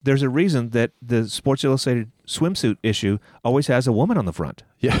there's a reason that the Sports Illustrated swimsuit issue always has a woman on the front.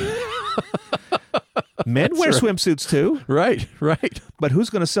 Yeah. Men wear swimsuits too. Right. But who's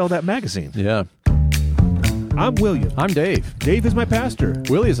going to sell that magazine? Yeah. I'm William. I'm Dave. Dave is my pastor.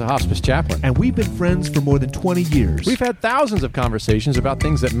 Willie is a hospice chaplain. And we've been friends for more than 20 years. We've had thousands of conversations about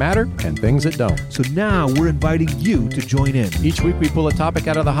things that matter and things that don't. So now we're inviting you to join in. Each week we pull a topic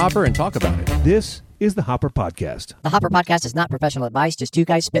out of the hopper and talk about it. This is the Hopper Podcast. The Hopper Podcast is not professional advice, just two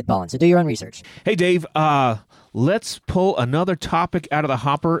guys spitballing, so do your own research. Hey, Dave, let's pull another topic out of the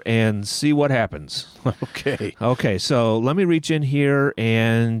hopper and see what happens. Okay, so let me reach in here,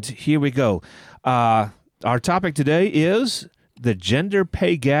 and here we go. Our topic today is the gender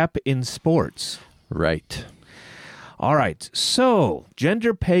pay gap in sports. Right. All right, so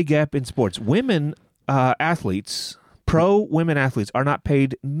gender pay gap in sports. Women athletes, pro women athletes, are not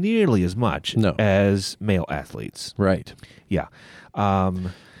paid nearly as much as male athletes. Right. Yeah. Not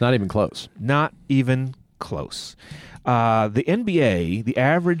even close. Not even close. The NBA, the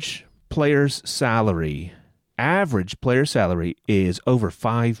average player's salary is over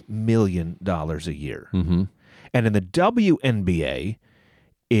 $5 million a year. Mm-hmm. And in the WNBA,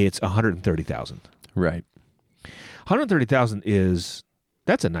 it's $130,000. Right. $130,000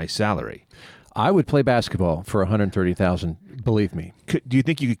 that's a nice salary. I would play basketball for $130,000, believe me. Do you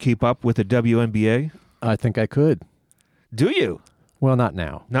think you could keep up with the WNBA? I think I could. Do you? Well, not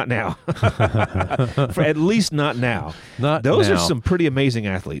now. Not now. For at least not now. Those are some pretty amazing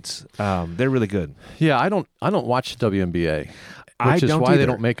athletes. They're really good. Yeah, I don't watch the WNBA, which is why either. they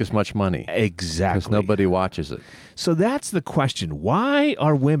don't make as much money. Exactly. Because nobody watches it. So that's the question. Why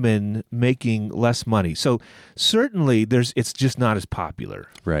are women making less money? So certainly it's just not as popular.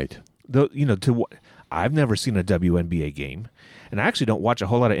 Right. I've never seen a WNBA game, and I actually don't watch a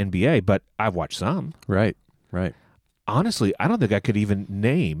whole lot of NBA, but I've watched some. Right. Honestly, I don't think I could even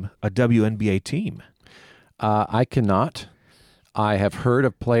name a WNBA team. I cannot. I have heard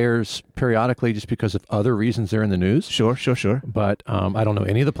of players periodically just because of other reasons they're in the news. Sure. But I don't know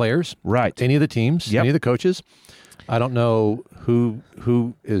any of the players. Right. Any of the teams. Yep. Any of the coaches. I don't know who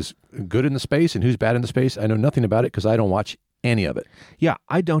is good in the space and who's bad in the space. I know nothing about it because I don't watch any of it. Yeah,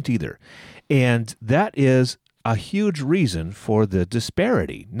 I don't either. And that is a huge reason for the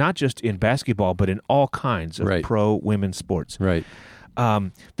disparity, not just in basketball, but in all kinds of pro women's sports. Right.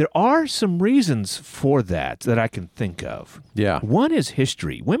 There are some reasons for that I can think of. Yeah. One is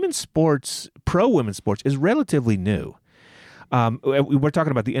history. Women's sports, pro women's sports, is relatively new. We're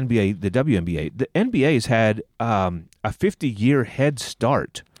talking about the NBA, the WNBA. The NBA has had a 50-year head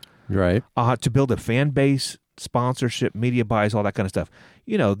start, right, to build a fan base, sponsorship, media buys, all that kind of stuff.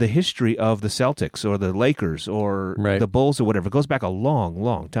 The history of the Celtics or the Lakers or the Bulls or whatever goes back a long,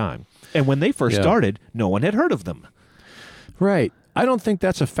 long time. And when they first started, no one had heard of them. Right. I don't think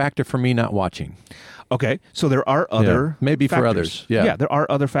that's a factor for me not watching. Okay, so there are other maybe factors. For others. Yeah, there are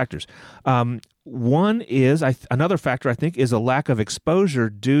other factors. One is, another factor I think is a lack of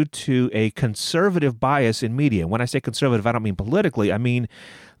exposure due to a conservative bias in media. When I say conservative, I don't mean politically. I mean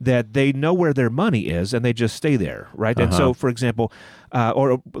that they know where their money is and they just stay there, right? And so, for example,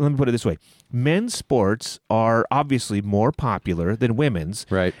 or let me put it this way. Men's sports are obviously more popular than women's.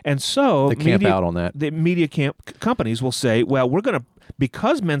 Right. And so they camp out on that. The media companies will say, well, we're going to,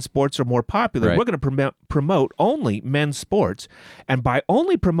 because men's sports are more popular, we're going to promote only men's sports. And by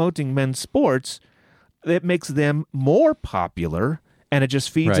only promoting men's sports, it makes them more popular, and it just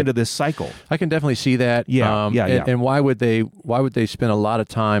feeds into this cycle. I can definitely see that. Yeah. And why would they spend a lot of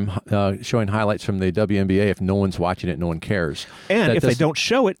time showing highlights from the WNBA if no one's watching it, no one cares? And if they don't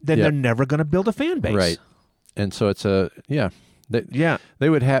show it, then they're never going to build a fan base. Right. And so it's they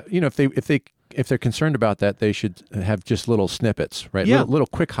would have, if they're concerned about that, they should have just little snippets, right? Yeah. Little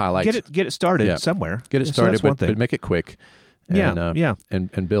quick highlights. Get it started somewhere. Get it started, so but make it quick.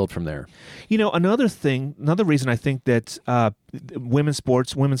 And build from there. Another reason I think that women's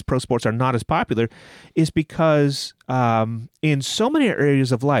pro sports are not as popular is because in so many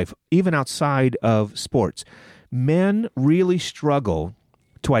areas of life, even outside of sports, men really struggle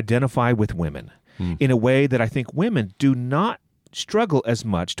to identify with women in a way that I think women do not struggle as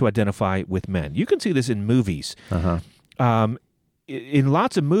much to identify with men. You can see this in movies. In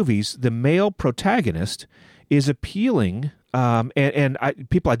lots of movies, the male protagonist is appealing, and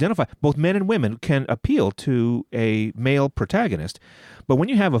people identify, both men and women can appeal to a male protagonist. But when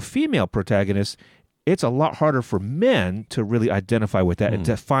you have a female protagonist, it's a lot harder for men to really identify with that and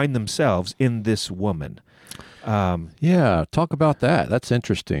to find themselves in this woman. Talk about that. That's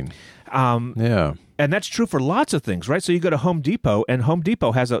interesting. And that's true for lots of things, right? So you go to Home Depot, and Home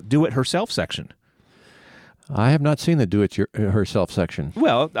Depot has a do-it-herself section. I have not seen the do-it-herself section.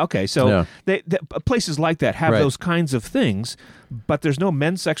 Well, okay, so Yeah. places like that have Right. those kinds of things, but there's no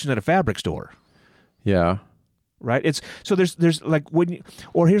men's section at a fabric store. Yeah. Right. It's so there's like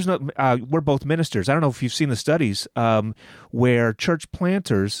here's not we're both ministers. I don't know if you've seen the studies where church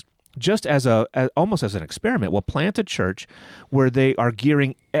planters, just as almost as an experiment, will plant a church where they are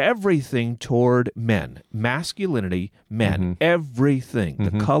gearing everything toward men, masculinity, men, everything,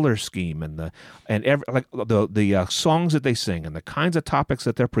 the color scheme and the songs that they sing and the kinds of topics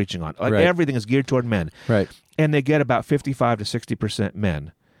that they're preaching on, like Right. everything is geared toward men. Right. And they get about 55 to 60%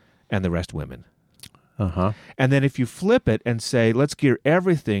 men, and the rest women. And then if you flip it and say, let's gear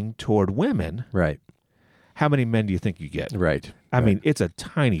everything toward women, Right. how many men do you think you get? Right. I mean, it's a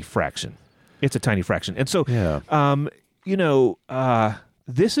tiny fraction. It's a tiny fraction. And so,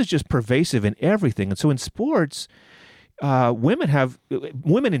 this is just pervasive in everything. And so in sports,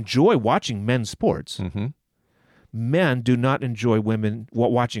 women enjoy watching men's sports. Men do not enjoy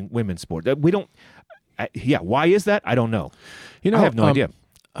watching women's sports. We don't. Why is that? I don't know. I have no idea.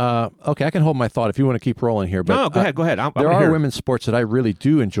 Okay, I can hold my thought if you want to keep rolling here. But No, go ahead. Go ahead. There are women's sports that I really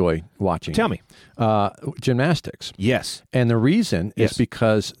do enjoy watching. Tell me. Gymnastics. Yes. And the reason Yes. is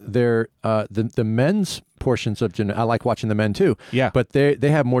because they're the men's portions of gymnastics. I like watching the men too. Yeah. But they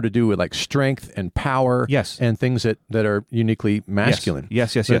have more to do with like strength and power. Yes. And things that are uniquely masculine.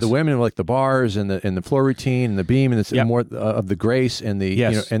 Yes. So the women like the bars and the floor routine and the beam and it's Yep. more of the grace and the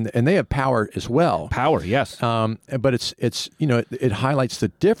Yes. and they have power as well. Power. Yes. But it's it highlights the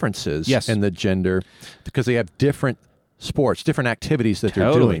differences Yes. in the gender because they have different sports, different activities that they're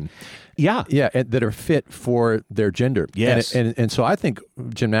Totally. doing. Yeah. Yeah, and that are fit for their gender. Yes. And so I think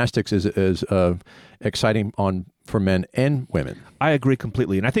gymnastics is exciting for men and women. I agree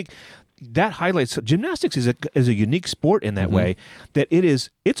completely, and I think that highlights gymnastics is a unique sport in that way that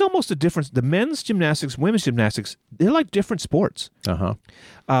it's almost a difference. The men's gymnastics, women's gymnastics, they're like different sports.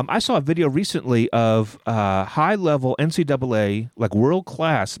 I saw a video recently of high level NCAA, like world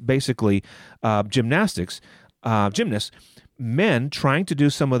class, basically gymnastics gymnasts. Men trying to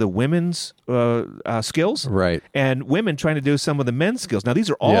do some of the women's skills, Right. and women trying to do some of the men's skills. Now, these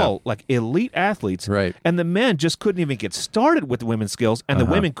are all like elite athletes, Right. and the men just couldn't even get started with the women's skills, and the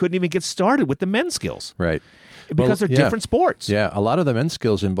women couldn't even get started with the men's skills, Right. because they're different sports. Yeah, a lot of the men's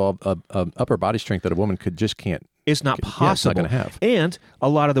skills involve upper body strength that a woman can't. It's not possible. Yeah, it's not going to have. And a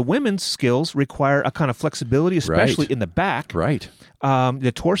lot of the women's skills require a kind of flexibility, especially in the back. Right.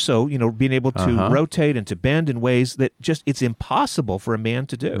 The torso, being able to rotate and to bend in ways that it's impossible for a man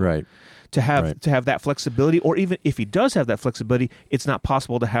to do. Right. To have that flexibility, or even if he does have that flexibility, it's not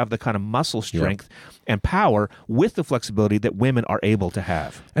possible to have the kind of muscle strength and power with the flexibility that women are able to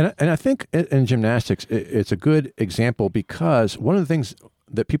have. And I think in gymnastics, it's a good example because one of the things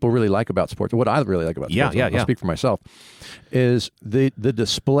that people really like about sports, what I really like about sports, I'll speak for myself, is the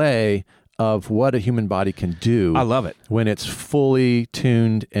display of what a human body can do. I love it. When it's fully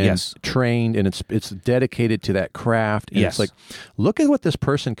tuned and trained and it's dedicated to that craft. And it's like, look at what this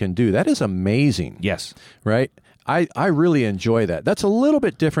person can do. That is amazing. Yes. Right? I really enjoy that. That's a little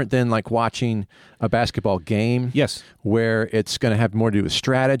bit different than like watching a basketball game. Yes. Where it's going to have more to do with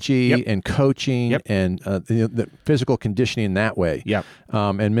strategy and coaching and the physical conditioning in that way. Yep.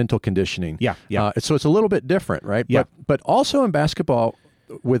 And mental conditioning. Yeah. Yeah. So it's a little bit different, right? Yeah. But also in basketball,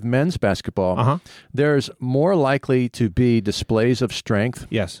 with men's basketball, there's more likely to be displays of strength.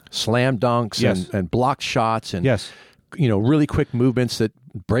 Yes. Slam dunks and blocked shots and really quick movements that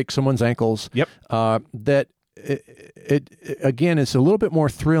break someone's ankles. Yep. That it again is a little bit more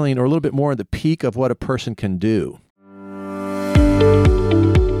thrilling or a little bit more at the peak of what a person can do.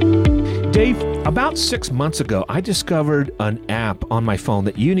 Dave, about 6 months ago, I discovered an app on my phone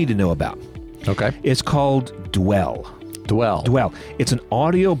that you need to know about. Okay. It's called Dwell. Dwell. It's an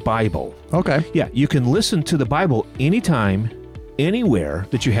audio Bible. Okay. Yeah, you can listen to the Bible anytime, anywhere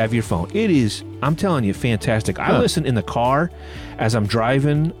that you have your phone. It is, I'm telling you, fantastic. I listen in the car as I'm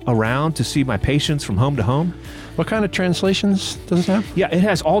driving around to see my patients from home to home. What kind of translations does it have? Yeah, it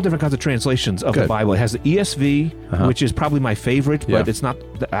has all different kinds of translations of the Bible. It has the ESV, which is probably my favorite, but it's not.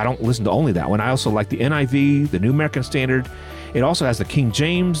 I don't listen to only that one. I also like the NIV, the New American Standard. It also has the King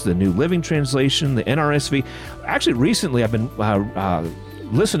James, the New Living Translation, the NRSV. Actually, recently I've been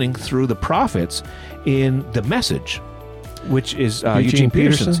listening through the prophets in the Message, which is Eugene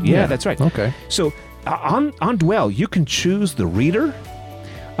Peterson's. Yeah, that's right. Okay. So on Dwell, you can choose the reader.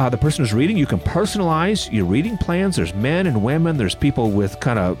 The person who's reading, you can personalize your reading plans. There's men and women. There's people with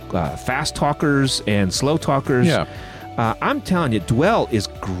kind of fast talkers and slow talkers. Yeah. I'm telling you, Dwell is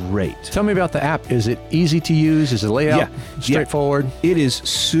great. Tell me about the app. Is it easy to use? Is the layout straightforward? It is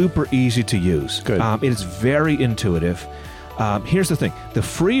super easy to use. Good. It is very intuitive. Here's the thing. The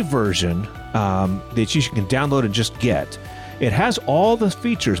free version that you can download and just get, it has all the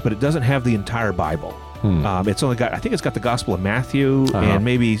features, but it doesn't have the entire Bible. It's only got, I think it's got the Gospel of Matthew and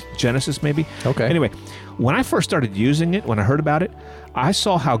maybe Genesis, maybe. Okay. Anyway, when I first started using it, when I heard about it, I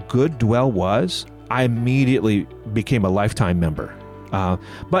saw how good Dwell was. I immediately became a lifetime member.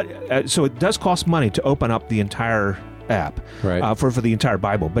 So it does cost money to open up the entire app for the entire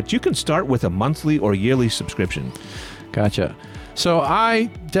Bible. But you can start with a monthly or yearly subscription. Gotcha. So I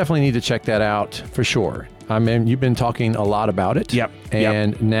definitely need to check that out for sure. I mean, you've been talking a lot about it. Yep.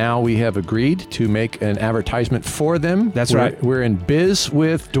 And now we have agreed to make an advertisement for them. That's right. We're in biz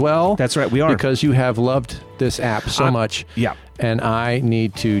with Dwell. That's right, we are. Because you have loved this app so much. Yeah. And I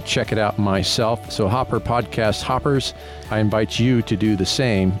need to check it out myself. So Hopper Podcast Hoppers, I invite you to do the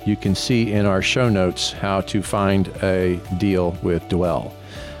same. You can see in our show notes how to find a deal with Dwell.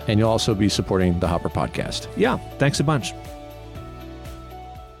 And you'll also be supporting the Hopper Podcast. Yeah. Thanks a bunch.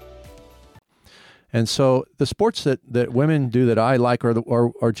 And so the sports that women do that I like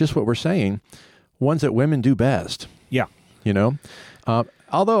are just what we're saying, ones that women do best. Yeah. You know?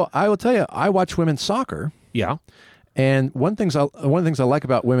 Although I will tell you, I watch women's soccer. Yeah. And one of the things I like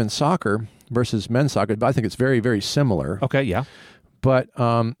about women's soccer versus men's soccer, I think it's very, very similar. Okay, yeah. But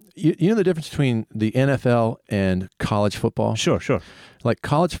you know the difference between the NFL and college football? Sure. Like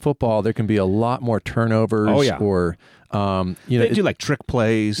college football, there can be a lot more turnovers. Oh, yeah. Or they do like trick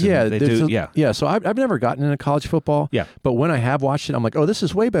plays. Yeah, Yeah. So I've never gotten into college football. Yeah. But when I have watched it, I'm like, oh, this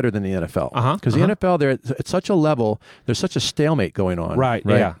is way better than the NFL. Because the NFL, they're at such a level, there's such a stalemate going on. Right.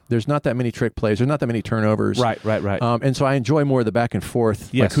 Yeah. There's not that many trick plays. There's not that many turnovers. Right. And so I enjoy more of the back and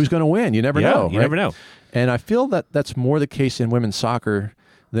forth. Yes. Like who's going to win? You never know. You never know. And I feel that that's more the case in women's soccer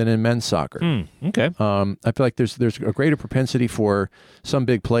than in men's soccer. Okay. I feel like there's a greater propensity for some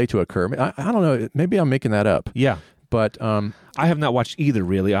big play to occur. I don't know. Maybe I'm making that up. Yeah. But I have not watched either.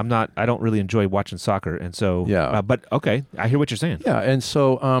 Really, I don't really enjoy watching soccer, and so but okay, I hear what you're saying. Yeah, and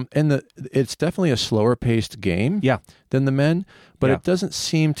so it's definitely a slower paced game. Yeah. Than the men, but Yeah. it doesn't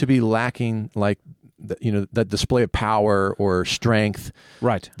seem to be lacking like that display of power or strength.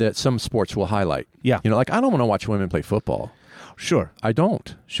 Right. That some sports will highlight. Yeah. Like I don't want to watch women play football. Sure. I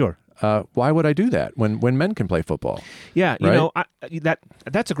don't. Sure. Why would I do that when men can play football? Yeah. Right?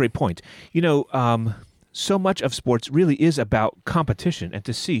 That's a great point. So much of sports really is about competition and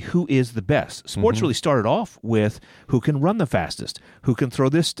to see who is the best. Sports really started off with who can run the fastest, who can throw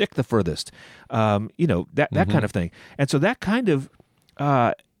this stick the furthest, that kind of thing. And so that kind of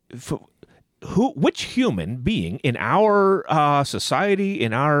which human being in our society,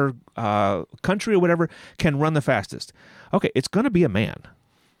 in our country or whatever, can run the fastest? Okay, it's going to be a man.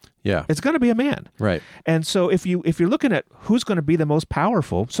 Yeah. It's going to be a man. Right. And so if you're looking at who's going to be the most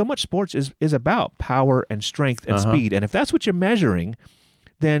powerful, so much sports is about power and strength and speed. And if that's what you're measuring,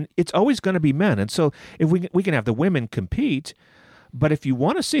 then it's always going to be men. And so if we can have the women compete, but if you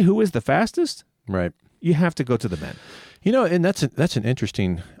want to see who is the fastest, right, you have to go to the men. And that's an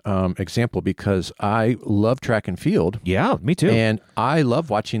interesting example because I love track and field. Yeah, me too. And I love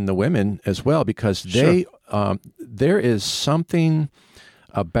watching the women as well because there is something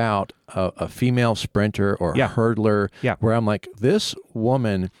about a female sprinter or a hurdler where I'm like, this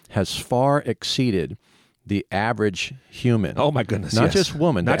woman has far exceeded the average human. Oh my goodness! Not just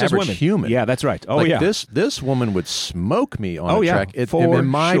woman, not the just average women. human. Yeah, that's right. Oh like yeah, this woman would smoke me on a track in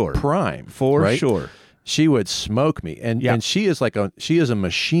my prime. For sure. She would smoke me, and she is a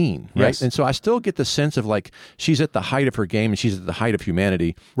machine, right? Yes. And so I still get the sense of like she's at the height of her game and she's at the height of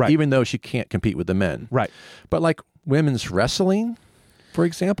humanity, right? Even though she can't compete with the men, right? But like women's wrestling, for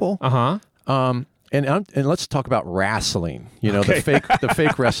example, and let's talk about wrestling. The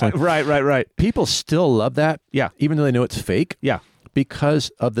fake wrestling, right. People still love that, even though they know it's fake, because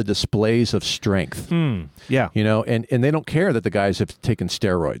of the displays of strength. And they don't care that the guys have taken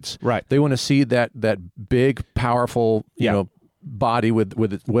steroids. Right. They want to see that big, powerful, body with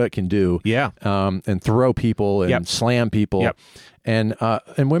what it can do. And throw people and slam people. And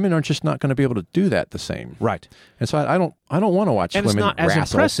women are just not going to be able to do that the same. Right. And so I don't want to watch women wrestle. And it's not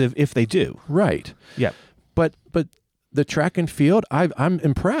as impressive if they do. Right. Yeah. But the track and field, I'm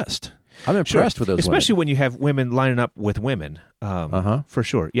impressed. I'm impressed with those especially women. when you have women lining up with women, for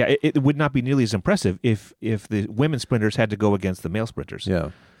sure. Yeah, it would not be nearly as impressive if the women sprinters had to go against the male sprinters.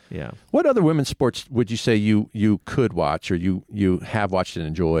 Yeah. What other women's sports would you say you could watch or you have watched and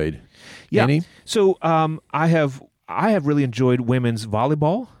enjoyed? Yeah. Any? So I have really enjoyed women's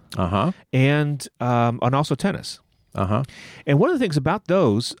volleyball, and also tennis. And one of the things about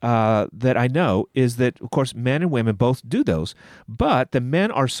those that I know is that, of course, men and women both do those, but the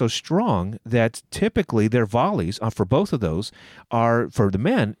men are so strong that typically their volleys for both of those for the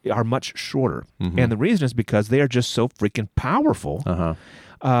men, are much shorter. And the reason is because they are just so freaking powerful.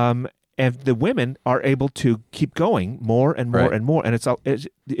 And the women are able to keep going more and more and more, and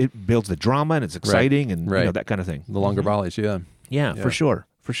it builds the drama, and it's exciting, and that kind of thing. The longer volleys, yeah, for sure.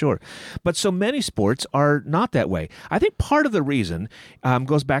 For sure. But so many sports are not that way. I think part of the reason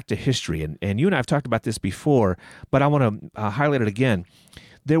goes back to history, and you and I have talked about this before, but I want to highlight it again.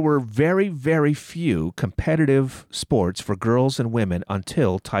 There were very, very few competitive sports for girls and women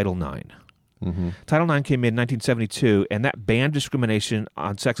until Title IX. Title IX came in 1972, and that banned discrimination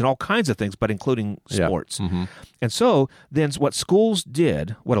on sex and all kinds of things, but including sports. And so then what schools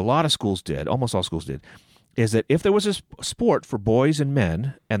did, what a lot of schools did, almost all schools did, is that if there was a sport for boys and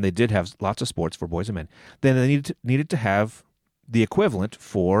men, and they did have lots of sports for boys and men, then they needed to have the equivalent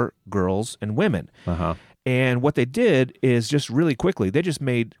for girls and women. And what they did is just really quickly, they just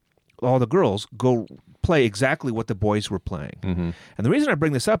made all the girls go play exactly what the boys were playing. And the reason I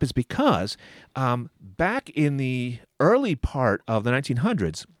bring this up is because back in the early part of the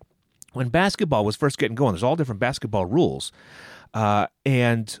 1900s, when basketball was first getting going, there's all different basketball rules.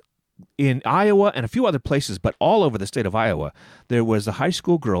 And in Iowa and a few other places, but all over the state of Iowa, there was the high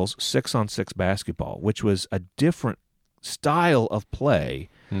school girls 6-on-6 basketball, which was a different style of play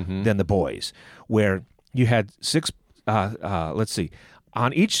than the boys, where you had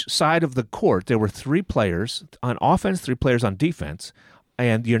on each side of the court, there were 3 players on offense, 3 players on defense,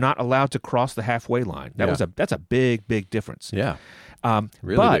 and you're not allowed to cross the halfway line. That's a big, big difference. Really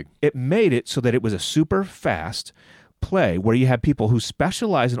but big. It made it so that it was a super fast play where you have people who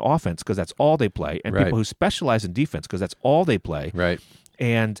specialize in offense because that's all they play, and people who specialize in defense because that's all they play.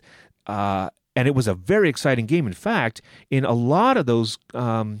 And it was a very exciting game. In fact, in a lot of those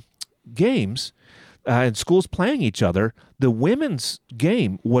games and schools playing each other, the women's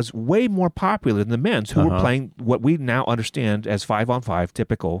game was way more popular than the men's, who were playing what we now understand as 5-on-5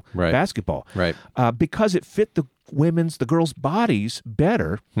 typical basketball. Because it fit the girls' bodies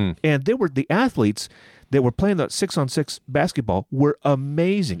better, and they were the athletes that were playing that 6-on-6 basketball were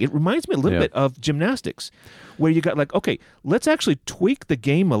amazing. It reminds me a little bit of gymnastics, where you got like, okay, let's actually tweak the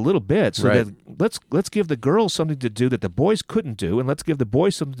game a little bit so that let's give the girls something to do that the boys couldn't do, and let's give the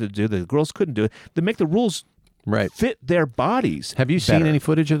boys something to do that the girls couldn't do, to make the rules fit their bodies. Have you seen any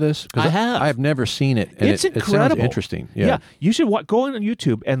footage of this? I have. I have never seen it. And it's incredible. It sounds interesting. Yeah. You should go on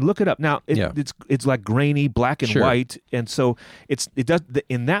YouTube and look it up. Now it's like grainy, black and white, and so it does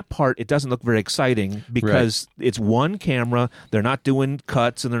in that part. It doesn't look very exciting because it's one camera. They're not doing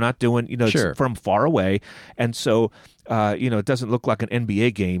cuts, and they're not doing it's from far away, and so. It doesn't look like an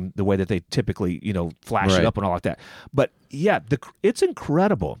NBA game the way that they typically flash it up and all like that. But it's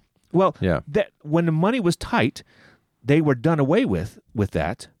incredible. Well, that when the money was tight, they were done away with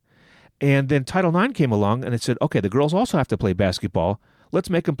that. And then Title IX came along, and it said, okay, the girls also have to play basketball. Let's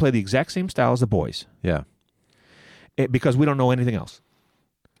make them play the exact same style as the boys. Because we don't know anything else.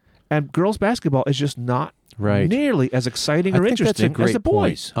 And girls basketball is just not nearly as exciting or interesting as the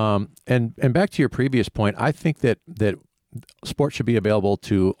boys. And back to your previous point, I think that sports should be available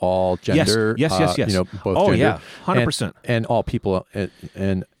to all gender. Yes. Both gender. 100%. And all people.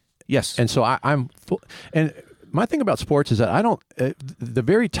 And yes. And so I'm full. And my thing about sports is that I don't, the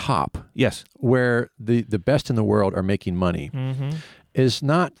very top, where the best in the world are making money, is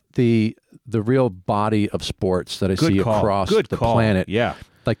not the real body of sports that I see across the planet.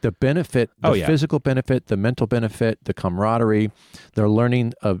 Like the benefit, the physical benefit, the mental benefit, the camaraderie, the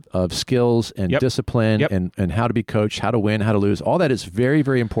learning of skills and discipline and how to be coached, how to win, how to lose. All that is very,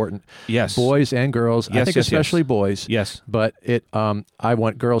 very important. Boys and girls. I think especially boys. But I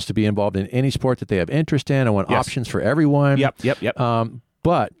want girls to be involved in any sport that they have interest in. I want options for everyone.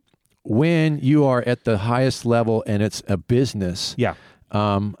 But when you are at the highest level and it's a business,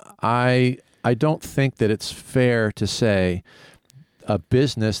 I don't think that it's fair to say a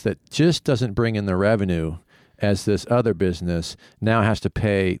business that just doesn't bring in the revenue as this other business now has to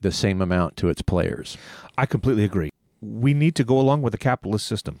pay the same amount to its players. I completely agree. We need to go along with the capitalist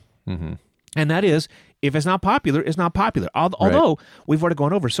system. And that is, if it's not popular, it's not popular. Although we've already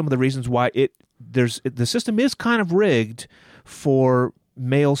gone over some of the reasons why the system is kind of rigged for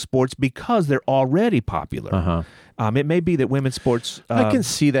male sports because they're already popular. It may be that women's sports. I can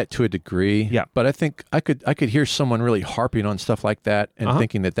see that to a degree. Yeah. But I think I could hear someone really harping on stuff like that and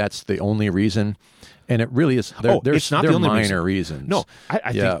thinking that that's the only reason. And it really is. It's not the only minor reasons. No,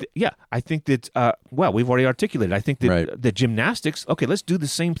 I think. I think that. Well, we've already articulated. I think that the gymnastics. Okay, let's do the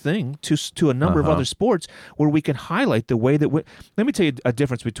same thing to a number of other sports where we can highlight the way that. Let me tell you a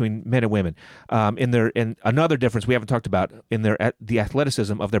difference between men and women. And another difference we haven't talked about in the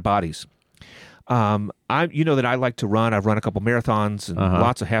athleticism of their bodies. You know that I like to run. I've run a couple marathons and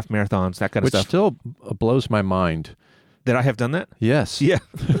lots of half marathons, that kind of stuff. Which still blows my mind. That I have done that? Yes. Yeah.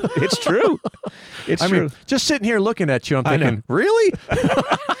 It's true. It's true. Mean, just sitting here looking at you, I'm thinking, really?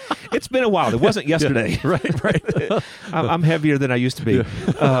 It's been a while. It wasn't yesterday. Yeah, right. I'm heavier than I used to be,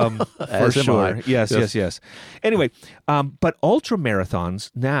 for sure. Yes. Anyway, but ultra marathons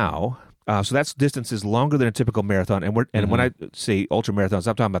now. So that's distances longer than a typical marathon, and when I say ultra marathons,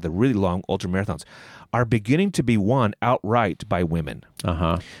 I'm talking about the really long ultra marathons, are beginning to be won outright by women.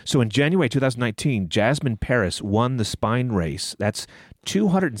 So in January 2019, Jasmine Paris won the Spine race. That's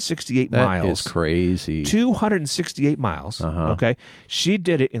 268 miles. That is crazy. 268 miles. Okay, she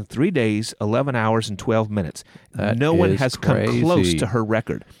did it in 3 days, 11 hours, and 12 minutes. No one has come close to her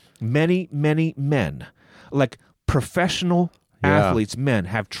record. Many men, like professional athletes, men,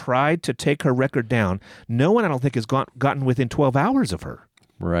 have tried to take her record down. No one, I don't think, has gotten within 12 hours of her.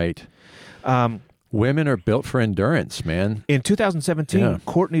 Right. Women are built for endurance, man. In 2017,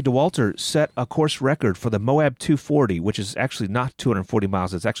 Courtney Dauwalter set a course record for the Moab 240, which is actually not 240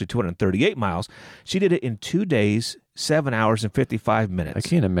 miles. It's actually 238 miles. She did it in 2 days, 7 hours, and 55 minutes. I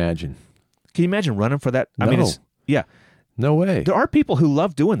can't imagine. Can you imagine running for that? No. I mean, yeah. No way. There are people who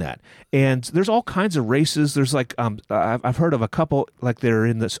love doing that, and there's all kinds of races. There's like I've heard of a couple like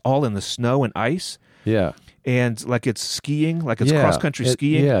they're all in the snow and ice. Yeah, and like it's skiing, like it's cross country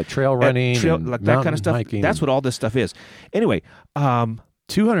skiing. Yeah, trail running, like that kind of stuff. Hiking. That's what all this stuff is. Anyway,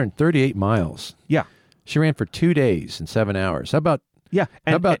 238 miles. Yeah, she ran for 2 days and 7 hours. How about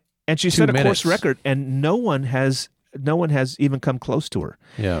and she set a course record, and no one has even come close to her.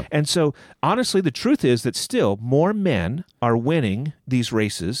 Yeah. And so, honestly, the truth is that still more men are winning these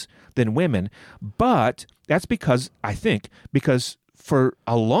races than women, but that's because for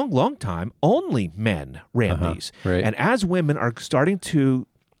a long, long time, only men ran these. Right. And as women are starting to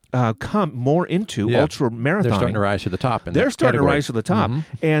come more into ultra marathoning, they're starting to rise to the top. They're starting to rise to the top,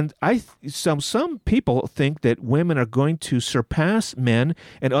 and some people think that women are going to surpass men,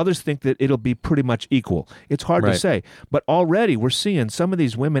 and others think that it'll be pretty much equal. It's hard to say, but already we're seeing some of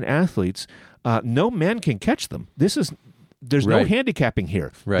these women athletes. No man can catch them. There's no handicapping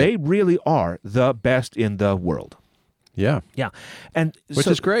here. Right. They really are the best in the world. Yeah, and which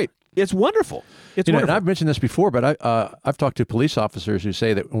is great. It's wonderful. It's wonderful. And I've mentioned this before, but I've talked to police officers who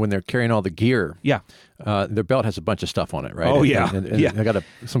say that when they're carrying all the gear, their belt has a bunch of stuff on it, right? Oh, and they got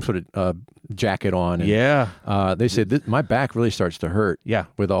some sort of jacket on. And, they say my back really starts to hurt.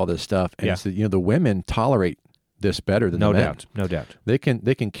 With all this stuff, and so, the women tolerate this better than the men. No doubt. They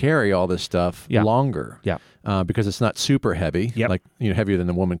can carry all this stuff longer. Because it's not super heavy, like heavier than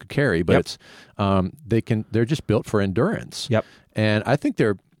the woman could carry, but it's they're just built for endurance. And I think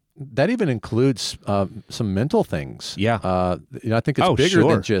that even includes some mental things. I think it's bigger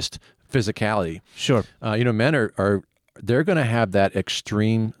than just physicality. Sure. Men they're going to have that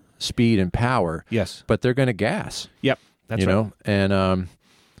extreme speed and power. Yes. But they're going to gas. Yep. That's right. And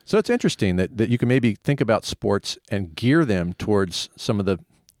so it's interesting that you can maybe think about sports and gear them towards some of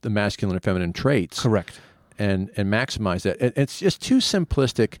the masculine and feminine traits. Correct. And maximize that. It's just too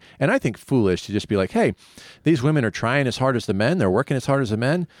simplistic, and I think foolish to just be like, hey, these women are trying as hard as the men. They're working as hard as the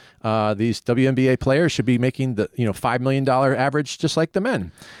men. These WNBA players should be making the $5 million average just like the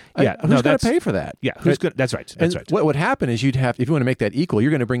men. Who's going to pay for that? Yeah, who's good? That's right. That's right. What would happen is if you want to make that equal,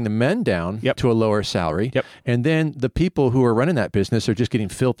 you're going to bring the men down to a lower salary. And then the people who are running that business are just getting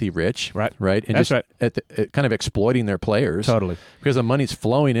filthy rich. Right. And that's just kind of exploiting their players. Totally. Because the money's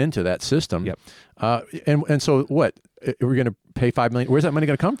flowing into that system. And so what? We're going to pay $5 million. Where's that money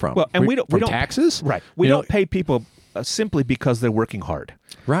going to come from? Well, and we don't taxes. Right. We don't pay people simply because they're working hard.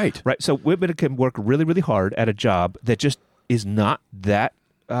 Right. So women can work really, really hard at a job that just is not that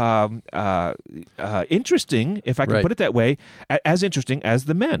interesting, if I can put it that way, as interesting as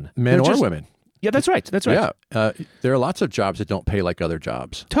the men. Men or women. Yeah, that's right. That's right. Yeah. There are lots of jobs that don't pay like other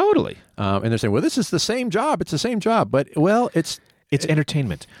jobs. Totally. And they're saying, well, this is the same job. It's the same job. But, it's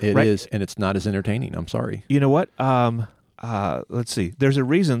entertainment. It is, and it's not as entertaining. I'm sorry. You know what? Let's see. There's a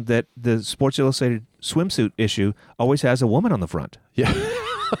reason that the Sports Illustrated swimsuit issue always has a woman on the front. Yeah.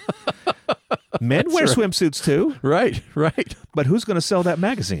 Men wear swimsuits too. Right. But who's going to sell that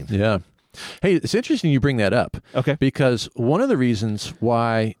magazine? Yeah. Hey, it's interesting you bring that up. Okay. Because one of the reasons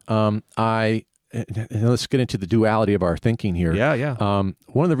why and let's get into the duality of our thinking here. Yeah.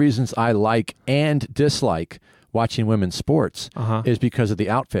 One of the reasons I like and dislike watching women's sports is because of the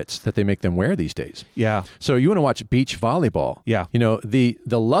outfits that they make them wear these days. Yeah. So you want to watch beach volleyball. Yeah. You know, the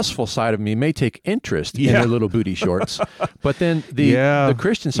lustful side of me may take interest in their little booty shorts, but then the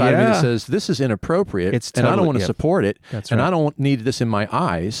Christian side of me that says this is inappropriate and I don't want to support it and I don't need this in my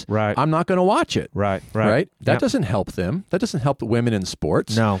eyes. Right. I'm not going to watch it. Right. That doesn't help them. That doesn't help the women in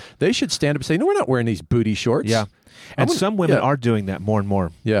sports. No. They should stand up and say, no, we're not wearing these booty shorts. Yeah. And some women are doing that more and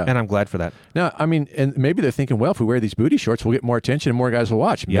more. Yeah. And I'm glad for that. Now, I mean, and maybe they're thinking, well, if we wear these booty shorts, we'll get more attention and more guys will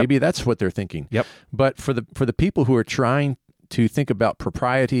watch. Yep. Maybe that's what they're thinking. Yep. But for the people who are trying to think about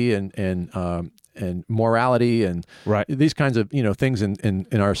propriety and morality and these kinds of things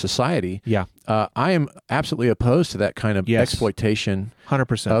in our society, I am absolutely opposed to that kind of exploitation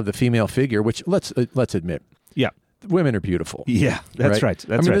 100% of the female figure. Which let's admit, women are beautiful. Yeah, that's right.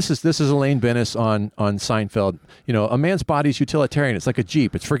 I mean, this is Elaine Bennis on Seinfeld. You know, a man's body is utilitarian. It's like a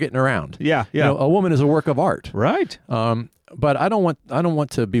Jeep. It's for getting around. Yeah. You know, a woman is a work of art. Right. But I don't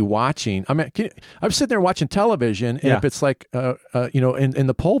want to be watching. I mean, I'm sitting there watching television, and if it's like, in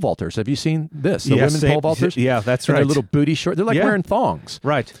the pole vaulters. Have you seen this? The women pole vaulters. Yeah, that's right. Their little booty short. They're like wearing thongs.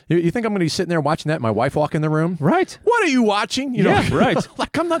 Right. You think I'm going to be sitting there watching that? My wife walk in the room. Right. What are you watching? You know, right.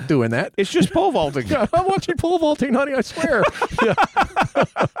 Like I'm not doing that. It's just pole vaulting. Yeah, I'm watching pole vaulting, honey. I swear.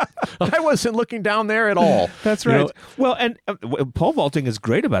 I wasn't looking down there at all. That's right. Well, and pole vaulting is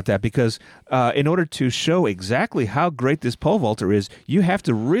great about that because in order to show exactly how great this pole vaulter is, you have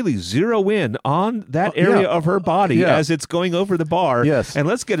to really zero in on that area of her body as it's going over the bar. Yes. And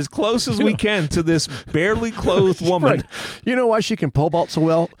let's get as close as we can to this barely clothed woman. Right. You know why she can pole vault so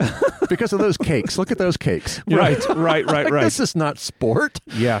well? Because of those cakes. Look at those cakes. Right. This is not sport.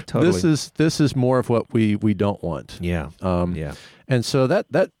 Yeah, totally. This is more of what we don't want. Yeah. And so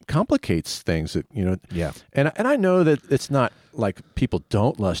that complicates things. Yeah. And I know that it's not like people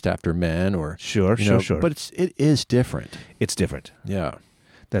don't lust after men or sure. But it is different. It's different. Yeah.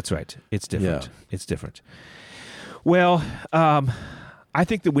 That's right. It's different. Yeah. It's different. Well, I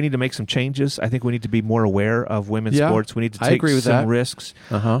think that we need to make some changes. I think we need to be more aware of women's sports. We need to take some risks.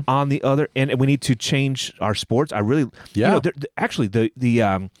 On the other end, and we need to change our sports. I really, actually,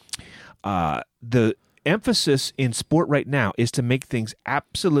 the emphasis in sport right now is to make things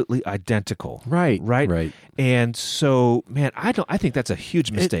absolutely identical. Right. And so, man, I think that's a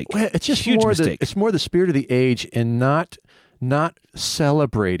huge mistake. It's just huge mistake. It's more the spirit of the age and not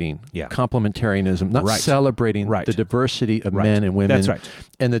celebrating complementarianism, not celebrating the diversity of men and women. That's right.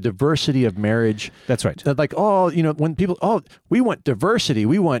 And the diversity of marriage. That's right. Like, when people, we want diversity.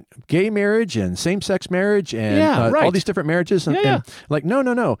 We want gay marriage and same-sex marriage and all these different marriages. And like,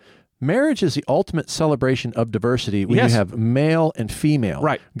 no. Marriage is the ultimate celebration of diversity when you have male and female.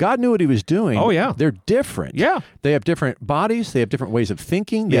 Right. God knew what he was doing. Oh, yeah. They're different. Yeah. They have different bodies. They have different ways of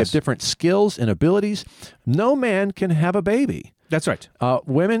thinking. They have different skills and abilities. No man can have a baby. That's right.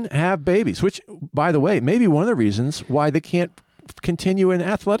 Women have babies, which, by the way, may be one of the reasons why they can't continue in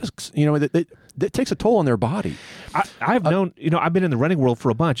athletics. It takes a toll on their body. I've known, I've been in the running world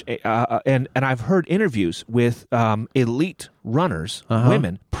for a bunch, and I've heard interviews with elite runners,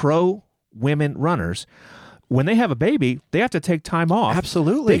 women, pro women runners. When they have a baby, they have to take time off.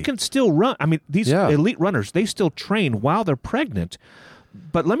 Absolutely. They can still run. I mean, these elite runners, they still train while they're pregnant.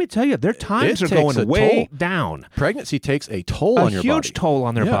 But let me tell you, their times are going way down. Pregnancy takes a toll on your body. A huge toll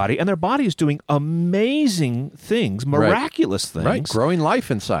on their body, and their body is doing amazing things, miraculous things. Right, growing life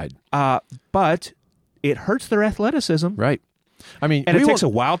inside. But it hurts their athleticism. Right. I mean, and it takes a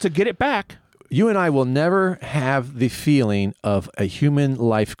while to get it back. You and I will never have the feeling of a human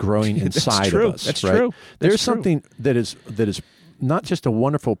life growing inside of us. That's right? true. There's something that is not just a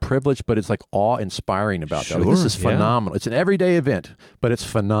wonderful privilege, but it's like awe-inspiring about that. Like, this is phenomenal. It's an everyday event, but it's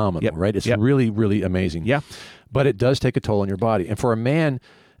phenomenal, right? It's really, really amazing. Yeah. But it does take a toll on your body. And for a man,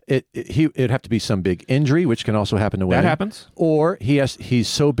 it'd have to be some big injury, which can also happen to women. That happens. Or he's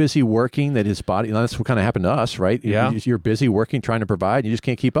so busy working that his body, that's what kind of happened to us, right? Yeah. You're busy working, trying to provide, and you just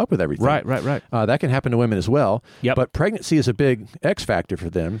can't keep up with everything. Right. That can happen to women as well. Yep. But pregnancy is a big X factor for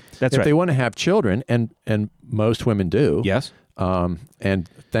them. That's if right. they want to have children, and most women do. Yes. And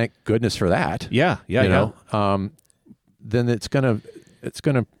thank goodness for that. Yeah. Then it's gonna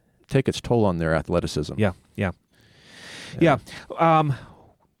take its toll on their athleticism. Yeah.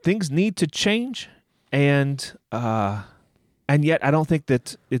 Things need to change, and And yet, I don't think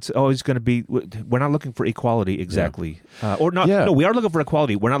that it's always going to be. We're not looking for equality exactly, or not. Yeah. No, we are looking for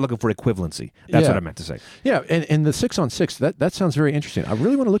equality. We're not looking for equivalency. That's what I meant to say. Yeah, and the 6-on-6 that sounds very interesting. I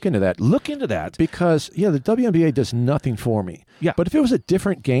really want to look into that. Because the WNBA does nothing for me. Yeah, but if it was a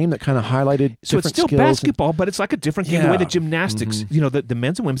different game that kind of highlighted so different it's still skills basketball, but it's like a different game. The way the gymnastics, the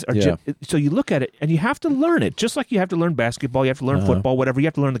men's and women's are. So you look at it and you have to learn it, just like you have to learn basketball, you have to learn football, whatever. You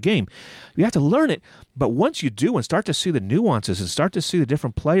have to learn the game. You have to learn it. But once you do and start to see the nuances and start to see the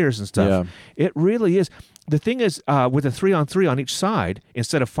different players and stuff, it really is. The thing is, with a 3-on-3 on each side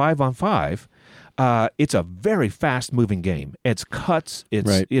instead of 5-on-5. It's a very fast-moving game. It's cuts. It's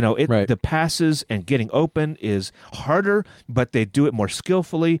the passes and getting open is harder, but they do it more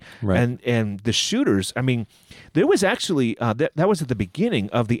skillfully. Right. And the shooters. I mean, there was actually that was at the beginning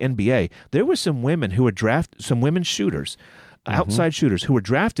of the NBA. There were some women who were some women shooters. Outside shooters who were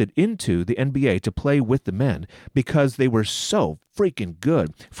drafted into the NBA to play with the men because they were so freaking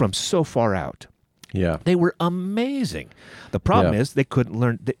good from so far out. Yeah, they were amazing. The problem is they couldn't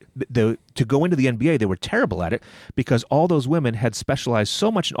learn to go into the NBA. They were terrible at it because all those women had specialized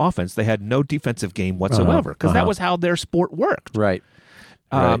so much in offense. They had no defensive game whatsoever because that was how their sport worked. Right.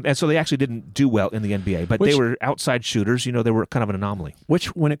 And so they actually didn't do well in the NBA. But they were outside shooters. They were kind of an anomaly.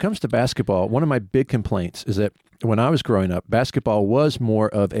 Which, when it comes to basketball, one of my big complaints is that when I was growing up, basketball was more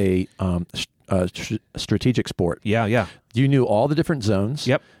of a strategic sport. Yeah. You knew all the different zones.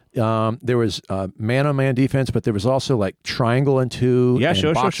 Yep. There was man-on-man defense, but there was also like triangle and two,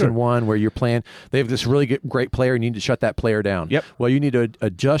 and box and one, where you're playing. They have this really great player, and you need to shut that player down. Yep. Well, you need to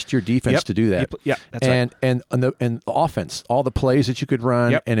adjust your defense to do that. That's right. And the offense, all the plays that you could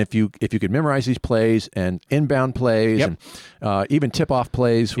run, and if you could memorize these plays and inbound plays, and even tip-off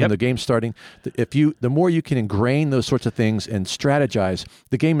plays when the game's starting, the more you can ingrain those sorts of things and strategize,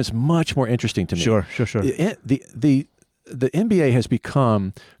 the game is much more interesting to me. Sure. The NBA has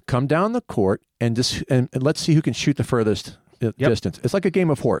come down the court and let's see who can shoot the furthest distance. It's like a game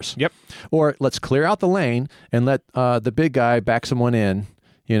of horse. Yep. Or let's clear out the lane and let the big guy back someone in.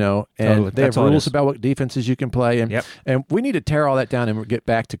 And they have rules about what defenses you can play, and we need to tear all that down and get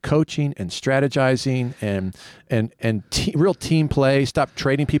back to coaching and strategizing and real team play. Stop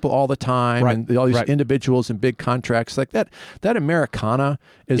trading people all the time and all these individuals and big contracts like that. That Americana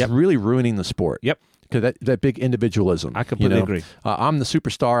is really ruining the sport. Yep. Because that big individualism. I completely agree. I'm the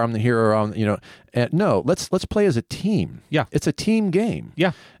superstar. I'm the hero. No, let's play as a team. Yeah, it's a team game.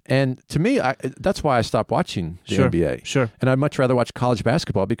 Yeah, and to me, that's why I stopped watching the NBA. Sure, and I'd much rather watch college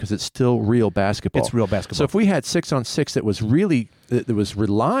basketball because it's still real basketball. It's real basketball. So if we had 6-on-6 that was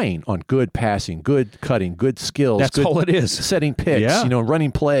relying on good passing, good cutting, good skills, that's all it is. Setting picks,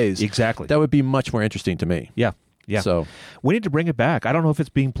 running plays. Exactly. That would be much more interesting to me. Yeah. So we need to bring it back. I don't know if it's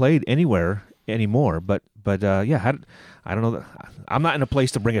being played anywhere anymore, but I don't know. I'm not in a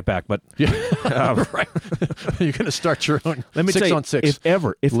place to bring it back, but right. You're going to start your own. Let me 6-on-6. If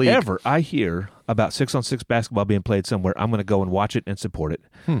ever I hear about 6-on-6 basketball being played somewhere, I'm going to go and watch it and support it,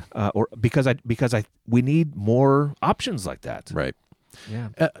 or because we need more options like that. Right.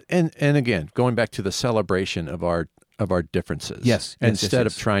 Yeah. And again, going back to the celebration of our differences. Yes. Instead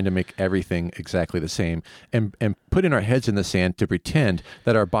of trying to make everything exactly the same and putting our heads in the sand to pretend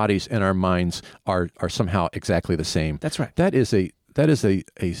that our bodies and our minds are somehow exactly the same. That's right. That is a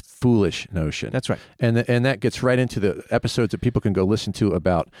foolish notion. That's right. And that gets right into the episodes that people can go listen to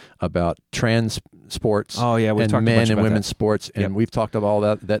about trans sports. Oh yeah, we've and talked men about and women's that. sports, and we've talked about all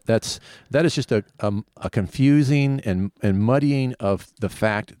that. That is just a confusing and muddying of the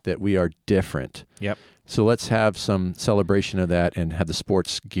fact that we are different. Yep. So let's have some celebration of that and have the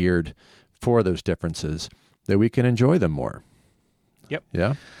sports geared for those differences that we can enjoy them more. Yep.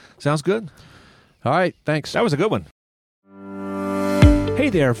 Yeah. Sounds good. All right. Thanks. That was a good one. Hey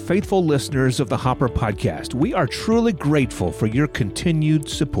there, faithful listeners of the Hopper Podcast. We are truly grateful for your continued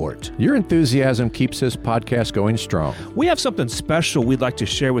support. Your enthusiasm keeps this podcast going strong. We have something special we'd like to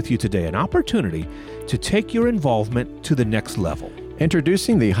share with you today, an opportunity to take your involvement to the next level.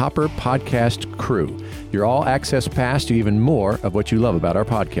 Introducing the Hopper Podcast Crew, your all-access pass to even more of what you love about our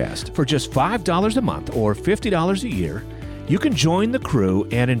podcast. For just $5 a month or $50 a year, you can join the crew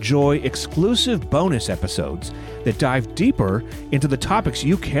and enjoy exclusive bonus episodes that dive deeper into the topics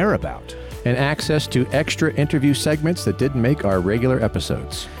you care about. And access to extra interview segments that didn't make our regular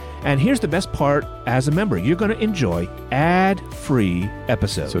episodes. And here's the best part, as a member, you're going to enjoy ad-free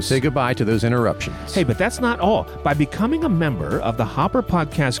episodes. So say goodbye to those interruptions. Hey, but that's not all. By becoming a member of the Hopper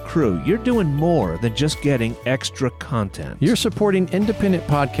Podcast crew, you're doing more than just getting extra content. You're supporting independent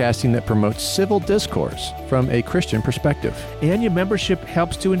podcasting that promotes civil discourse from a Christian perspective. And your membership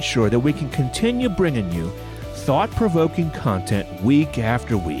helps to ensure that we can continue bringing you thought-provoking content week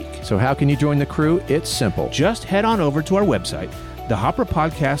after week. So how can you join the crew? It's simple. Just head on over to our website,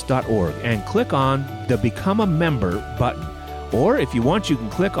 thehopperpodcast.org, and click on the Become a Member button. Or if you want, you can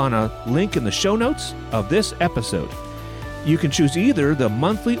click on a link in the show notes of this episode. You can choose either the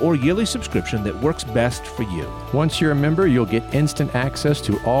monthly or yearly subscription that works best for you. Once you're a member, you'll get instant access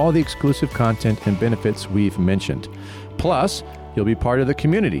to all the exclusive content and benefits we've mentioned. Plus, you'll be part of the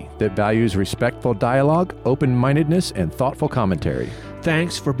community that values respectful dialogue, open-mindedness, and thoughtful commentary.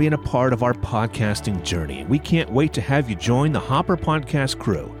 Thanks for being a part of our podcasting journey. We can't wait to have you join the Hopper Podcast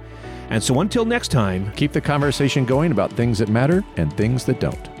crew. And so until next time, keep the conversation going about things that matter and things that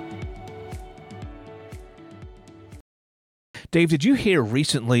don't. Dave, did you hear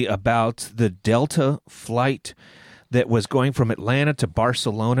recently about the Delta flight that was going from Atlanta to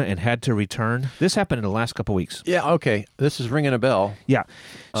Barcelona and had to return? This happened in the last couple of weeks. Yeah, okay. This is ringing a bell. Yeah.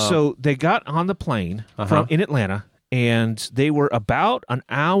 So they got on the plane in Atlanta, and they were about an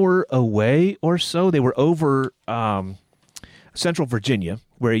hour away or so. They were over Central Virginia,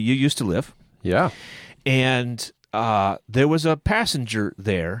 where you used to live. Yeah. And there was a passenger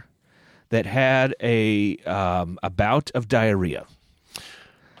there that had a bout of diarrhea.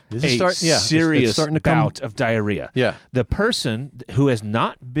 Serious bout of diarrhea. Yeah. The person who has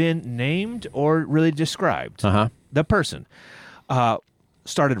not been named or really described, the person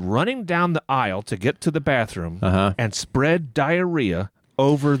started running down the aisle to get to the bathroom and spread diarrhea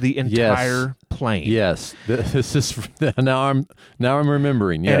over the entire plane. Yes, this is now I'm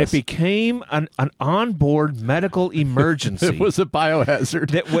remembering. Yes, and it became an onboard medical emergency. It was a biohazard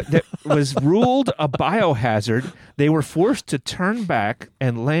that was ruled a biohazard. They were forced to turn back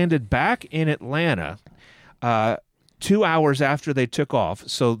and landed back in Atlanta 2 hours after they took off.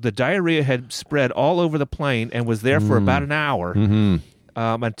 So the diarrhea had spread all over the plane and was there for about an hour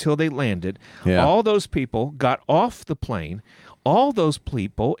until they landed. Yeah. All those people got off the plane. All those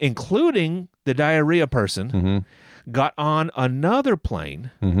people, including the diarrhea person, got on another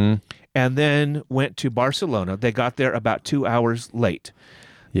plane and then went to Barcelona. They got there about 2 hours late.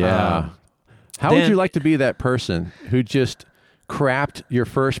 Yeah. How would you like to be that person who just crapped your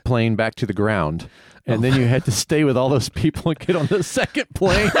first plane back to the ground, and then you had to stay with all those people and get on the second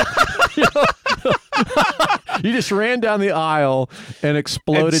plane? You just ran down the aisle and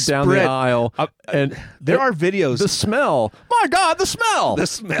exploded down the aisle. And there are videos. The smell. My God, the smell. The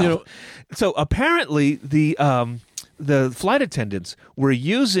smell. So apparently the flight attendants were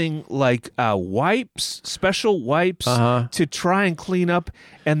using like wipes, special wipes, to try and clean up,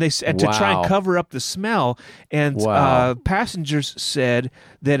 and to try and cover up the smell. And passengers said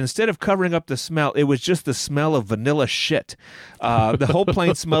that instead of covering up the smell, it was just the smell of vanilla shit. The whole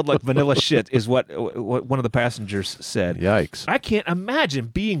plane smelled like vanilla shit, is what one of the passengers said. Yikes! I can't imagine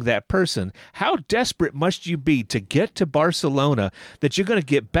being that person. How desperate must you be to get to Barcelona that you're going to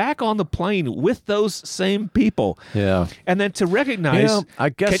get back on the plane with those same people? Yeah. And then to recognize, I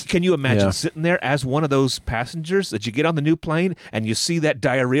guess, can you imagine sitting there as one of those passengers that you get on the new plane and you see that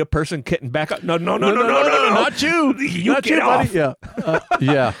diarrhea person getting back up? No, not you. Not you, buddy. Yeah.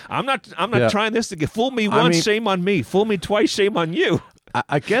 Yeah. I'm not trying this to get fool me once, shame on me. Fool me twice, shame on you.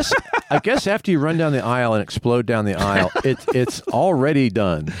 I guess after you run down the aisle and explode down the aisle, it's already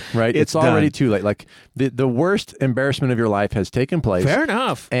done, right? It's already too late. Like the worst embarrassment of your life has taken place. Fair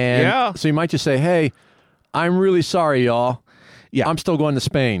enough. And so you might just say, "Hey, I'm really sorry, y'all. Yeah, I'm still going to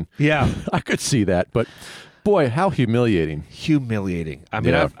Spain." Yeah, I could see that, but boy, how humiliating! Humiliating. I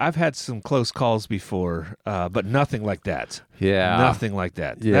mean, I've had some close calls before, but nothing like that. Yeah, nothing like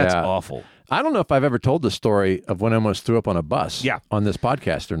that. Yeah. That's awful. I don't know if I've ever told the story of when I almost threw up on a bus on this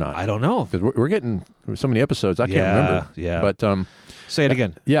podcast or not. I don't know. Because we're getting so many episodes, I can't remember. Yeah. But say it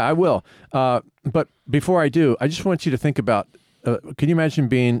again. Yeah, I will. But before I do, I just want you to think about, can you imagine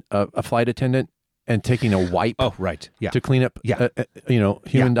being a flight attendant and taking a wipe to clean up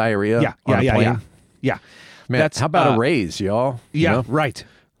human diarrhea on a plane? Yeah. Man, how about a raise, y'all? Yeah, right.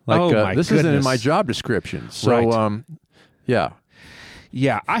 Like, this isn't in my job description. So, yeah.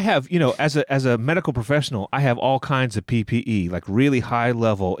 Yeah, I have, as a medical professional, I have all kinds of PPE, like really high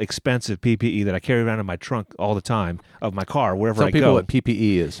level, expensive PPE that I carry around in my trunk all the time of my car, wherever I go. Tell people what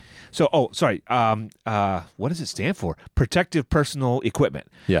PPE is. So, what does it stand for? Protective Personal Equipment.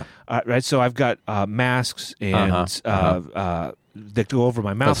 Yeah. Right. So I've got masks and that go over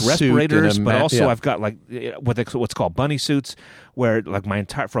my mouth, A suit respirators, and a but ma- also yeah. I've got like what's called bunny suits, where like my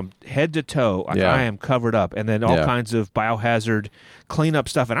entire from head to toe, like Yeah. I am covered up, and then all Yeah. kinds of biohazard cleanup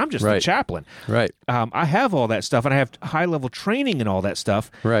stuff, and I'm just the Right. chaplain. Right. I have all that stuff, and I have high level training and all that stuff.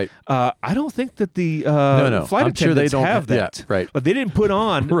 Right. I don't think that the No. flight I'm sure attendants they don't have that. Yeah, right. But they didn't put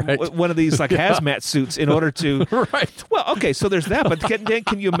on Right. one of these like hazmat suits in order to. Right. Well, okay, so there's that. But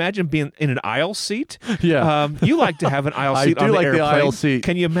can you imagine being in an aisle seat? Yeah. You like to have an aisle I seat do on the like the airplane. aisle seat.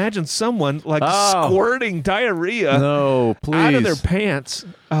 Can you imagine someone like Oh. squirting diarrhea No, please. out of their pants?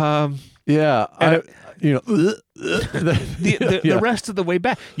 Yeah. The rest of the way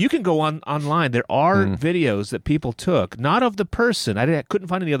back, you can go online. There are videos that people took, not of the person. I couldn't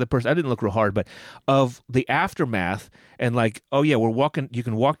find any other person. I didn't look real hard, but of the aftermath. And like, oh yeah, we're walking. You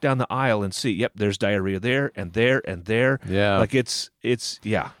can walk down the aisle and see. Yep, there's diarrhea there and there and there. Yeah. like it's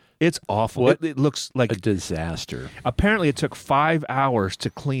awful. What It looks like a disaster. Apparently, it took 5 hours to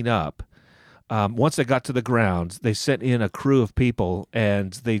clean up. Once they got to the ground, they sent in a crew of people,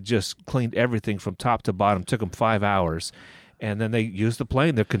 and they just cleaned everything from top to bottom. Took them 5 hours, and then they used the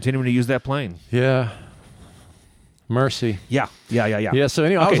plane. They're continuing to use that plane. Yeah. Mercy. Yeah. Yeah, so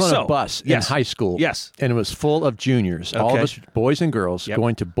anyway, I Okay, was on so, a bus yes. in high school. Yes. And it was full of juniors, all of Okay. us, boys and girls, Yep.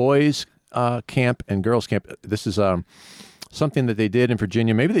 going to boys' camp and girls' camp. This is something that they did in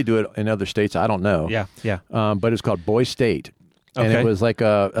Virginia. Maybe they do it in other states. I don't know. Yeah. But it's called Boys State. And Okay. it was like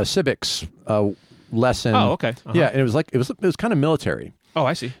a civics lesson. Oh, okay. Uh-huh. Yeah, and it was kind of military. Oh,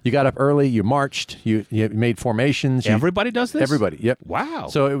 I see. You got up early, you marched, you made formations. Everybody does this? Everybody, yep. Wow.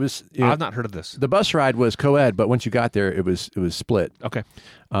 So it was. I've not heard of this. The bus ride was co-ed, but once you got there, it was split. Okay.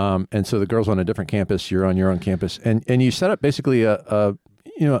 And so the girls on a different campus, you're on your own campus, and you set up basically a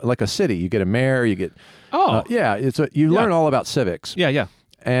like a city. You get a mayor, you get. Oh. Yeah, you learn all about civics. Yeah.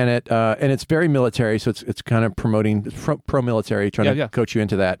 And it's very military, so it's kind of promoting pro military, trying to coach you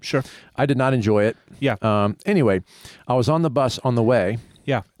into that. Sure. I did not enjoy it. Yeah. Anyway, I was on the bus on the way.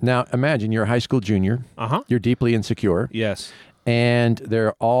 Yeah. Now imagine you're a high school junior. Uh-huh. You're deeply insecure. Yes. And there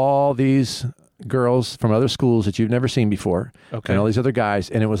are all these girls from other schools that you've never seen before, Okay. and all these other guys,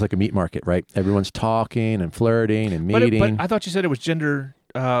 and it was like a meat market, right? Everyone's talking and flirting and meeting. But I thought you said it was gender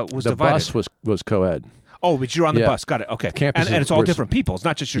was the divided. bus was co-ed. Oh, but you're on the Yeah. bus. Got it. Okay. Campuses And it's all were- different people. It's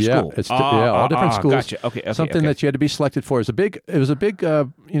not just your Yeah, school. it's all different schools. Gotcha. Okay. Something that you had to be selected for. It was a big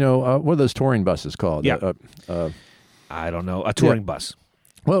what are those touring buses called? Yeah. I don't know. A touring bus.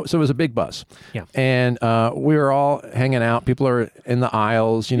 Well, so it was a big bus. Yeah. And we were all hanging out. People are in the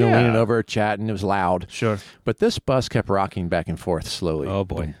aisles, Yeah. leaning over, chatting. It was loud. Sure. But this bus kept rocking back and forth slowly. Oh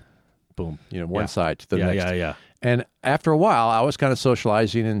boy. Boom. One Yeah. side to the Yeah. next. Yeah. And after a while, I was kind of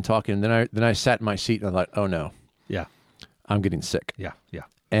socializing and talking. Then I sat in my seat and I thought, oh no, Yeah. I'm getting sick. Yeah.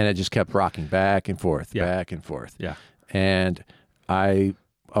 And it just kept rocking back and forth, Yeah. back and forth. Yeah. And I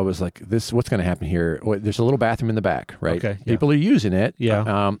was like, what's going to happen here? There's a little bathroom in the back, right? Okay, yeah. People are using it.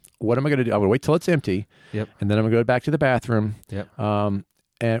 Yeah. What am I going to do? I'm going to wait till it's empty. Yep. And then I'm going to go back to the bathroom. Yep. And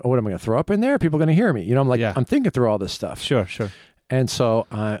what am I going to throw up in there? People are going to hear me. I'm like, Yeah. I'm thinking through all this stuff. Sure. And so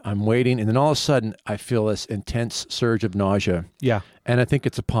I'm waiting. And then all of a sudden, I feel this intense surge of nausea. Yeah. And I think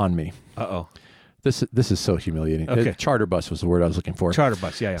it's upon me. Uh-oh. This is so humiliating. Okay. Charter bus was the word I was looking for. Charter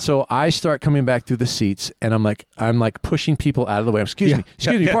bus. Yeah. So I start coming back through the seats, and I'm like pushing people out of the way. Excuse me,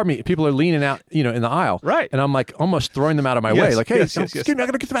 pardon me. People are leaning out, in the aisle, Right. And I'm like almost throwing them out of my way, like, hey, excuse me, I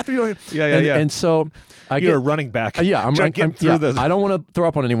gotta get to the bathroom. Yeah. And so You're running back. I'm trying to get through the. I don't want to throw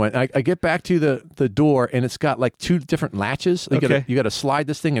up on anyone. I get back to the door, and it's got like two different latches. Okay. You got to slide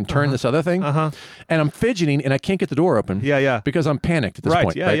this thing and turn this other thing. Uh-huh. And I'm fidgeting, and I can't get the door open. Yeah. Because I'm panicked at this Right.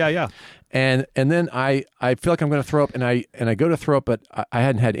 point. Yeah. And then I feel like I'm going to throw up, and I go to throw up, but I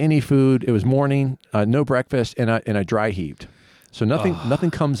hadn't had any food. It was morning, no breakfast, and I dry heaved. So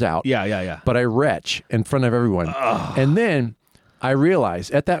nothing comes out. Yeah. But I retch in front of everyone, and then I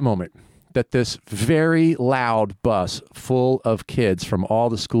realize at that moment that this very loud bus full of kids from all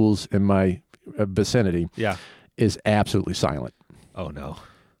the schools in my vicinity is absolutely silent. Oh no.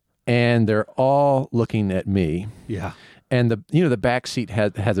 And they're all looking at me. Yeah. And the back seat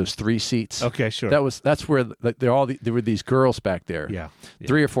had those 3 seats. Okay, sure. That's where there were these girls back there. Yeah.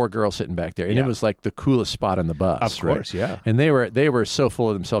 3 or 4 girls sitting back there, and Yeah. it was like the coolest spot on the bus. Of course, right? yeah. And they were so full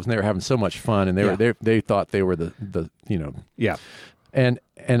of themselves, and they were having so much fun, and they thought they were the Yeah. And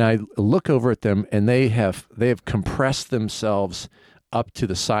I look over at them, and they have compressed themselves up to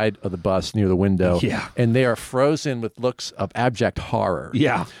the side of the bus near the window. Yeah. And they are frozen with looks of abject horror.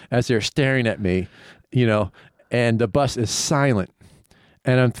 Yeah. As they're staring at me, and the bus is silent.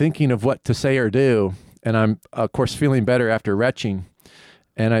 And I'm thinking of what to say or do. And I'm, of course, feeling better after retching.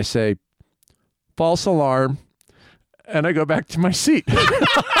 And I say, false alarm. And I go back to my seat.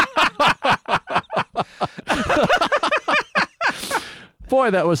 Boy,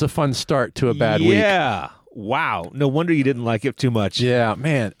 that was a fun start to a bad week. Yeah. Wow. No wonder you didn't like it too much. Yeah,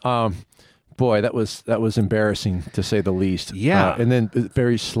 man. Boy, that was embarrassing to say the least. Yeah. And then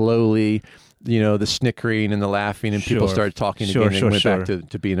very slowly, the snickering and the laughing, and people started talking again, and went back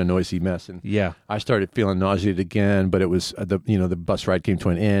to being a noisy mess. And I started feeling nauseated again, but it was the bus ride came to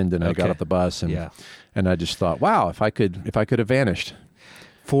an end, and I got off the bus, and I just thought, wow, if I could have vanished,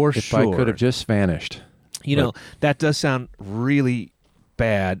 if I could have just vanished. That does sound really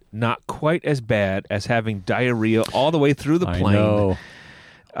bad. Not quite as bad as having diarrhea all the way through the plane. I know.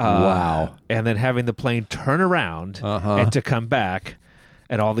 Wow. And then having the plane turn around and to come back,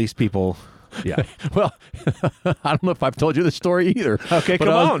 and all these people. Yeah. Well, I don't know if I've told you this story either. Okay, come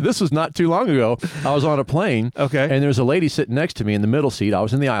on. This was not too long ago. I was on a plane. Okay. And there was a lady sitting next to me in the middle seat. I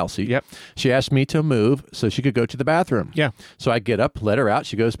was in the aisle seat. Yep. She asked me to move so she could go to the bathroom. Yeah. So I get up, let her out.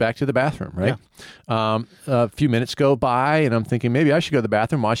 She goes back to the bathroom, right? Yeah. A few minutes go by, and I'm thinking maybe I should go to the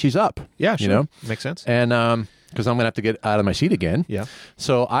bathroom while she's up. Yeah, sure. Makes sense. And because I'm going to have to get out of my seat again. Yeah.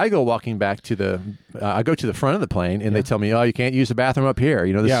 So I go walking back to I go to the front of the plane, and they tell me, oh, you can't use the bathroom up here.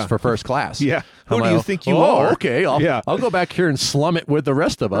 This is for first class. Yeah. Who do you think you are? Okay. I'll go back here and slum it with the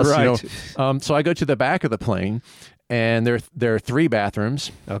rest of us. Right. So I go to the back of the plane, and there are 3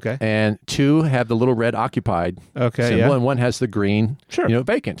 bathrooms. Okay. And 2 have the little red occupied symbol, and one has the green,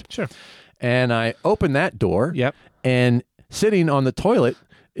 vacant. Sure. And I open that door. Yep. And sitting on the toilet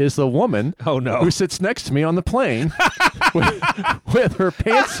is the woman who sits next to me on the plane with her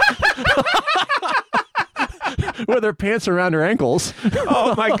pants with her pants around her ankles.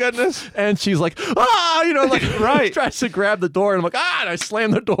 Oh my goodness. And she's like, right. Tries to grab the door, and I'm like, and I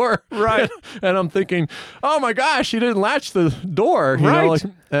slam the door. Right. And I'm thinking, oh my gosh, she didn't latch the door. Right.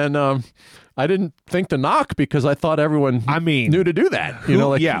 I didn't think to knock because I thought everyone knew to do that. You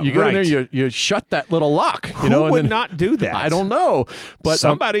go in there, you shut that little lock. Who would not do that? I don't know. But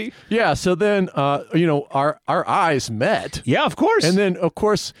somebody. So then, our eyes met. Yeah, of course. And then, of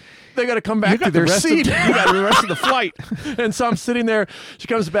course, they got to come back to their seat. You got the rest of the flight. And so I'm sitting there. She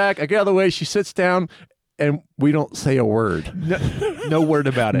comes back. I get out of the way. She sits down. And we don't say a word. No word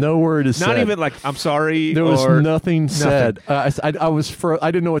about it. No word is said. Not even like, I'm sorry. There was nothing said. I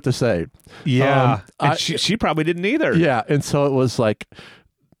didn't know what to say. Yeah. And she probably didn't either. Yeah. And so it was like,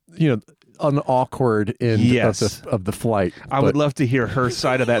 an awkward end of the flight. I would love to hear her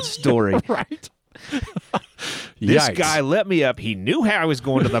side of that story. Right. This guy let me up. He knew how I was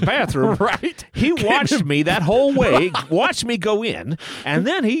going to the bathroom. Right. He watched me that whole way, watched me go in, and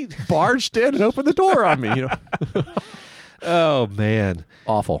then he barged in and opened the door on me. Oh, man.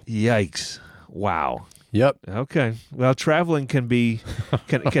 Awful. Yikes. Wow. Yep. Okay. Well, traveling can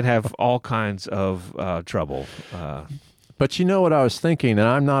have all kinds of trouble. But you know what I was thinking, and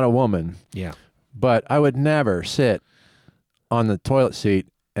I'm not a woman. Yeah. But I would never sit on the toilet seat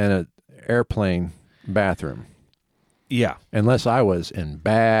in an airplane bathroom. Yeah. Unless I was in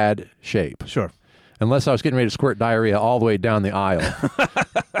bad shape. Sure. Unless I was getting ready to squirt diarrhea all the way down the aisle.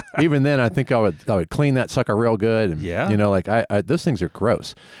 Even then, I think I would clean that sucker real good. And, those things are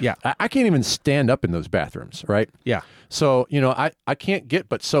gross. Yeah. I can't even stand up in those bathrooms, right? Yeah. So, I can't get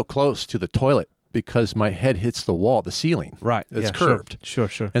but so close to the toilet because my head hits the wall, the ceiling. Right. It's curved. Sure.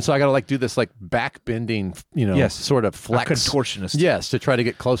 And so I got to do this back bending, sort of flex. A contortionist. Yes, to try to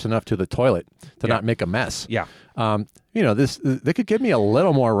get close enough to the toilet to not make a mess. Yeah. They could give me a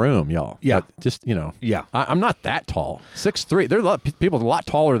little more room, y'all. Yeah. But just, Yeah. I'm not that tall. 6'3". There are a lot of people a lot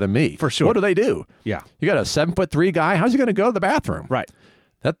taller than me. For sure. What do they do? Yeah. You got a 7'3" guy. How's he going to go to the bathroom? Right.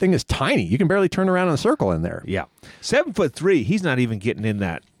 That thing is tiny. You can barely turn around in a circle in there. Yeah. 7'3", he's not even getting in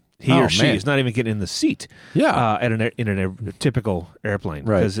that. He or she is not even getting in the seat. Yeah. In a typical airplane.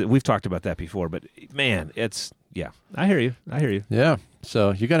 Right. Because we've talked about that before. But, man, I hear you. Yeah.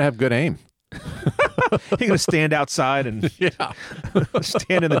 So you got to have good aim. You're going to stand outside and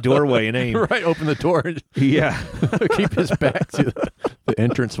stand in the doorway and aim. Right, open the door. Yeah. Keep his back to the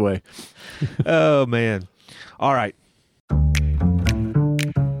entranceway. Oh, man. All right.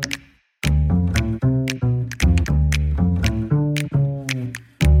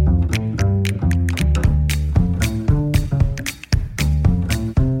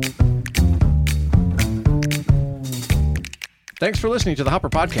 Thanks for listening to the Hopper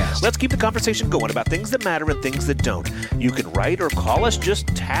Podcast. Let's keep the conversation going about things that matter and things that don't. You can write or call us. Just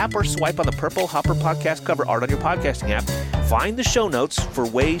tap or swipe on the purple Hopper Podcast cover art on your podcasting app. Find the show notes for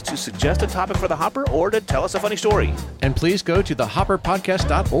ways to suggest a topic for the Hopper or to tell us a funny story. And please go to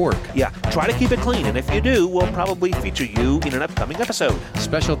thehopperpodcast.org. Yeah, try to keep it clean, and if you do, we'll probably feature you in an upcoming episode.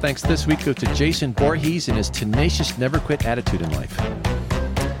 Special thanks this week go to Jason Voorhees and his tenacious, never-quit attitude in life.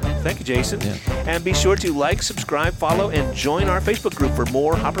 Thank you, Jason. Yeah. And be sure to like, subscribe, follow, and join our Facebook group for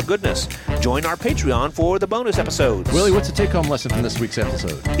more Hopper goodness. Join our Patreon for the bonus episodes. Willie, what's the take-home lesson from this week's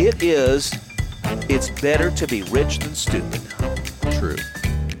episode? It's better to be rich than stupid. True.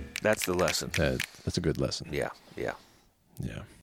 That's the lesson. That's a good lesson. Yeah. Yeah.